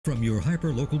From your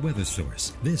hyper-local weather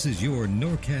source, this is your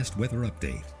Norcast weather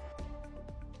update.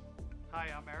 Hi,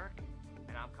 I'm Eric.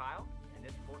 And I'm Kyle, and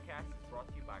this forecast is brought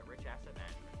to you by Rich Asset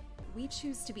Management. We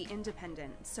choose to be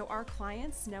independent, so our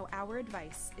clients know our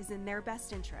advice is in their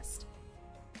best interest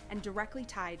and directly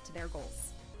tied to their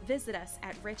goals. Visit us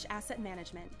at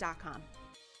richassetmanagement.com.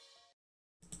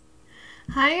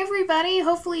 Hi everybody,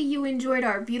 hopefully you enjoyed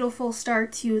our beautiful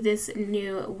start to this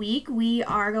new week. We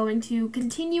are going to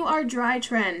continue our dry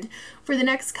trend for the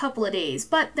next couple of days,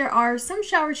 but there are some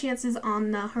shower chances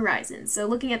on the horizon. So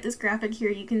looking at this graphic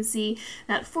here, you can see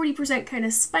that 40% kind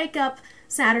of spike up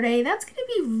Saturday. That's going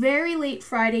to be very late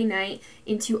Friday night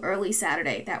into early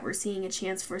Saturday that we're seeing a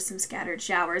chance for some scattered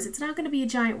showers. It's not going to be a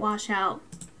giant washout,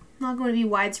 not going to be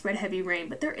widespread heavy rain,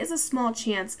 but there is a small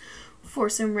chance for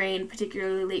some rain,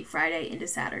 particularly late Friday into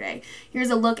Saturday. Here's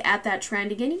a look at that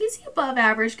trend. Again, you can see above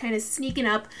average kind of sneaking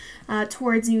up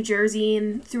towards New Jersey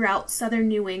and throughout southern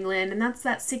New England, and that's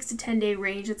that 6 to 10 day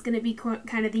range. It's going to be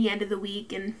kind of the end of the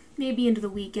week and maybe into the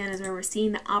weekend is where we're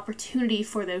seeing the opportunity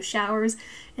for those showers,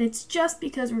 and it's just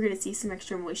because we're going to see some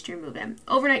extra moisture move in.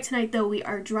 Overnight tonight, though, we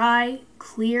are dry,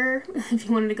 clear. If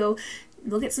you wanted to go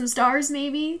look at some stars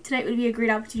maybe, tonight would be a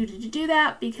great opportunity to do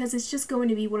that because it's just going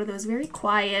to be one of those very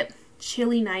quiet,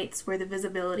 chilly nights where the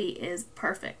visibility is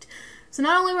perfect. So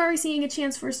not only are we seeing a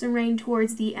chance for some rain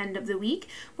towards the end of the week,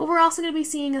 but we're also going to be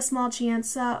seeing a small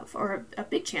chance, or a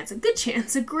big chance, a good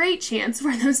chance, a great chance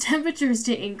for those temperatures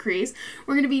to increase.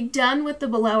 We're going to be done with the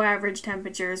below average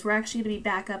temperatures. We're actually going to be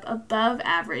back up above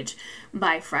average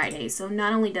by Friday. So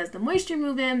not only does the moisture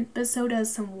move in, but so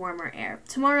does some warmer air.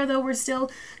 Tomorrow, though, we're still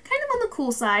kind of on the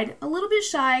cool side, a little bit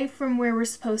shy from where we're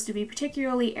supposed to be,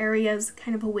 particularly areas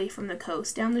kind of away from the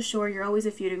coast. Down the shore, you're always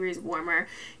a few degrees warmer.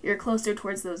 You're closer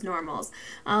towards those normals.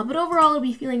 But overall, it'll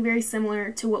be feeling very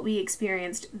similar to what we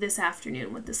experienced this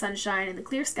afternoon with the sunshine and the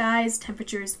clear skies.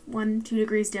 Temperatures 1-2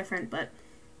 degrees different, but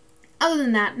other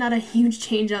than that, not a huge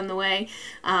change on the way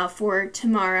for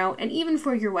tomorrow and even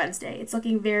for your Wednesday. It's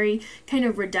looking very kind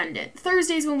of redundant.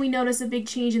 Thursday's when we notice a big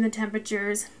change in the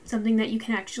temperatures, something that you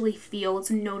can actually feel. It's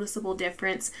a noticeable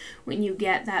difference when you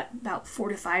get that about 4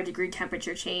 to 5 degree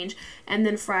temperature change. And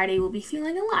then Friday will be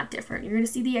feeling a lot different. You're going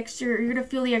to see the extra, you're going to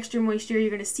feel the extra moisture.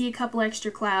 You're going to see a couple extra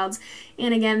clouds.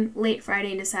 And again, late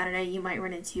Friday into Saturday, you might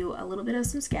run into a little bit of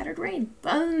some scattered rain.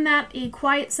 But other than that, a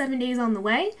quiet 7 days on the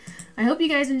way. I hope you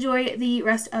guys enjoy the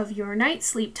rest of your night.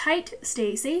 Sleep tight,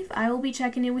 stay safe. I will be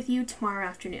checking in with you tomorrow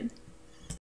afternoon.